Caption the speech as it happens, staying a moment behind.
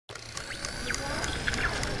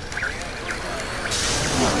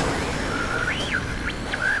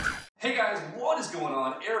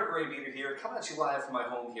everyone, Eric Aviator here, coming at you live from my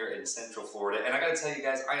home here in Central Florida. And I gotta tell you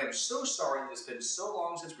guys, I am so sorry it's been so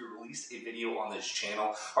long since we released a video on this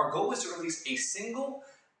channel. Our goal is to release a single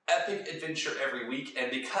epic adventure every week,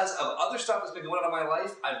 and because of other stuff that's been going on in my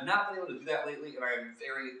life, I've not been able to do that lately, and I am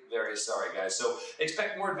very, very sorry, guys. So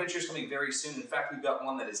expect more adventures coming very soon. In fact, we've got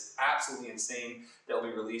one that is absolutely insane that will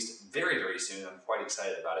be released very, very soon. I'm quite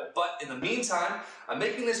excited about it. But in the meantime, I'm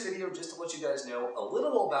making this video just to let you guys know a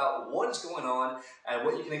little about what is going on and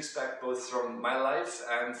what you can expect both from my life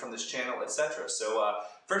and from this channel, etc. So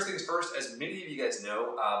first things first, as many of you guys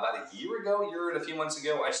know, about a year and a few months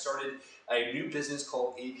ago, I started a new business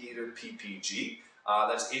called Aviator PPG.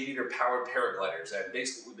 That's Aviator powered paragliders, and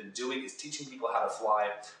basically what we've been doing is teaching people how to fly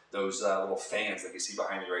those little fans that you see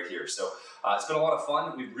behind me right here. So it's been a lot of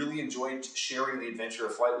fun. We've really enjoyed sharing the adventure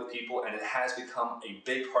of flight with people, and it has become a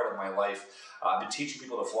big part of my life. I've been teaching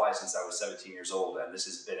people to fly since I was 17 years old, and this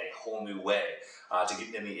has been a whole new way to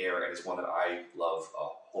get in the air, and it's one that I love a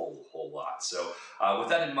whole lot. So with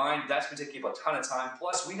that in mind, that's been taking up a ton of time.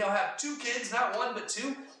 Plus, we now have 2 kids, not 1, but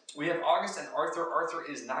 2. We have August and Arthur. Arthur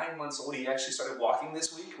is 9 months old. He actually started walking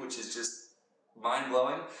this week, which is just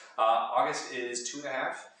mind-blowing. August is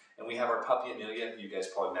 2.5, and we have our puppy Amelia, who you guys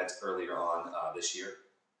probably met earlier on this year.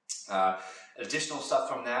 Additional stuff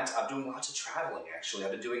from that, I'm doing lots of traveling actually.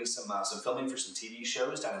 I've been doing some filming for some TV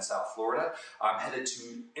shows down in South Florida. I'm headed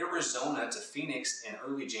to Arizona, to Phoenix in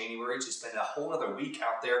early January to spend a whole other week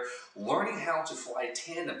out there learning how to fly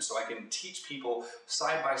tandem so I can teach people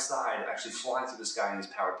side by side actually flying through the sky in these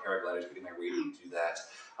powered paragliders, getting my rating to do that.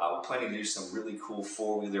 We're planning to do some really cool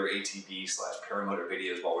 4-wheeler ATV / paramotor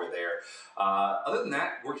videos while we're there. Other than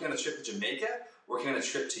that, working on a trip to Jamaica, working on a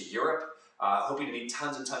trip to Europe, hoping to meet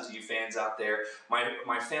tons and tons of you fans out there.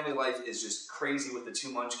 My family life is just crazy with the 2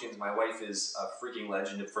 munchkins. My wife is a freaking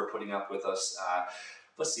legend for putting up with us.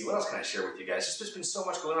 Let's see, what else can I share with you guys? There's just been so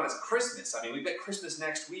much going on. It's Christmas. I mean, we've got Christmas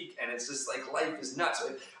next week, and it's just like life is nuts.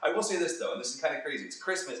 I will say this, though, and this is kind of crazy. It's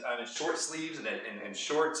Christmas. I'm in short sleeves and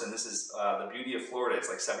shorts, and this is the beauty of Florida. It's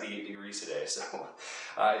like 78 degrees today. So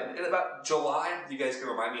in about July, you guys can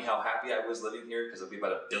remind me how happy I was living here because it'll be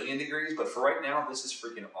about 1 billion degrees. But for right now, this is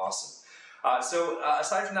freaking awesome.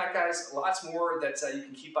 Aside from that, guys, lots more that you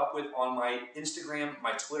can keep up with on my Instagram,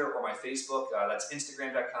 my Twitter, or my Facebook. That's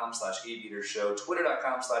Instagram.com/AviatorShow,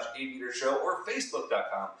 Twitter.com/AviatorShow, or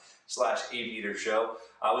Facebook.com/AviatorShow.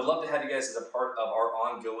 I would love to have you guys as a part of our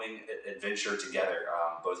ongoing adventure together,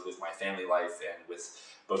 both with my family life and with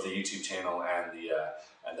both the YouTube channel and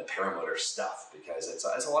the paramotor stuff, because it's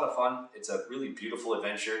a lot of fun. It's a really beautiful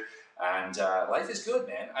adventure. And life is good,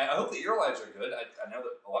 man. I hope that your lives are good. I know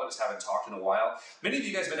that a lot of us haven't talked in a while. Many of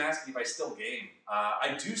you guys have been asking if I still game.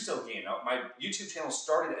 I do still game. My YouTube channel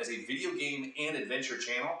started as a video game and adventure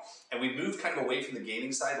channel, and we moved kind of away from the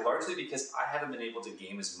gaming side, largely because I haven't been able to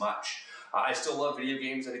game as much. I still love video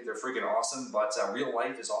games. I think they're freaking awesome, but real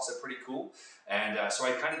life is also pretty cool. And so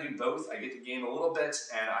I kind of do both. I get to game a little bit,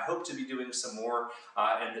 and I hope to be doing some more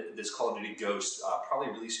in this Call of Duty Ghost,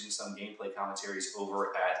 probably releasing some gameplay commentaries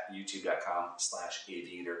over at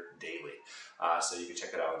youtube.com/Aviator Daily. So you can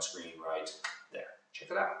check it out on screen right there.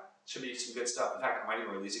 Check it out. Should be some good stuff. In fact, I might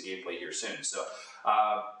even release a gameplay here soon. So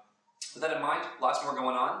with that in mind, lots more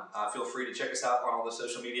going on. Feel free to check us out on all the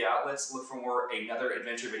social media outlets. Look for another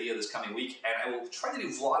adventure video this coming week, and I will try to do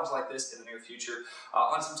vlogs like this in the near future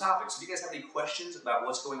on some topics. If you guys have any questions about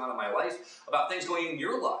what's going on in my life, about things going in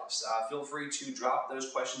your lives, feel free to drop those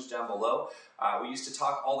questions down below. We used to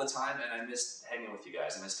talk all the time, and I miss hanging with you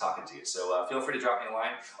guys. I miss talking to you. So feel free to drop me a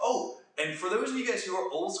line. Oh, and for those of you guys who are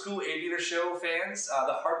old school Aviator Show fans,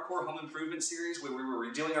 the Hardcore Home Improvement series where we were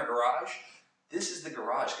redoing our garage, this is the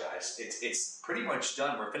garage, guys. It's pretty much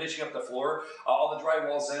done. We're finishing up the floor. All the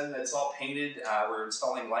drywall's in. It's all painted. We're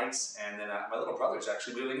installing lights. And then my little brother's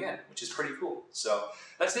actually moving in, which is pretty cool. So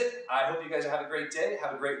that's it. I hope you guys have a great day.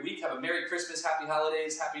 Have a great week. Have a Merry Christmas, Happy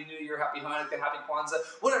Holidays, Happy New Year, Happy Hanukkah, Happy Kwanzaa.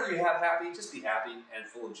 Whatever you have happy, just be happy and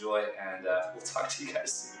full of joy. And we'll talk to you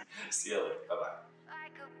guys soon. See you later. Bye-bye.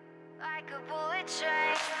 Like a bullet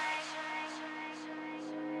train.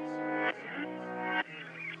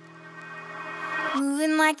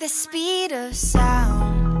 Moving like the speed of sound.